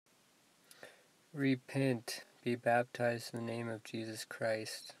Repent, be baptized in the name of Jesus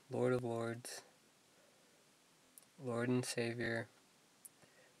Christ, Lord of Lords, Lord and Savior,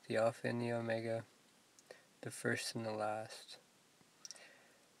 the Alpha and the Omega, the first and the last.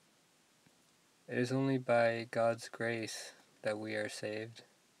 It is only by God's grace that we are saved,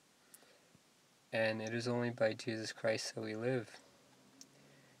 and it is only by Jesus Christ that we live.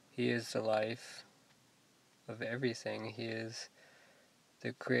 He is the life of everything. He is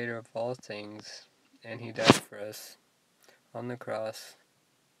the creator of all things, and He died for us on the cross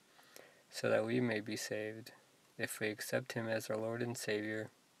so that we may be saved. If we accept Him as our Lord and Savior,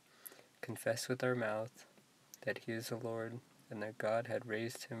 confess with our mouth that He is the Lord, and that God had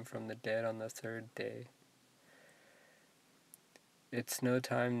raised Him from the dead on the third day. It's no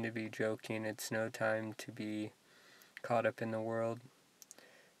time to be joking. It's no time to be caught up in the world.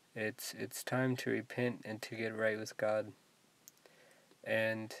 It's time to repent and to get right with God.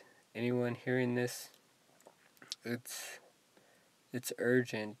 And anyone hearing this, it's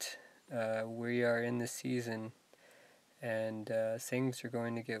urgent. We are in the season, and things are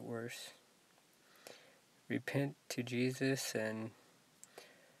going to get worse. Repent to Jesus and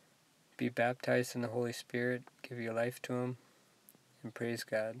be baptized in the Holy Spirit. Give your life to Him, and praise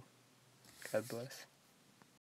God. God bless.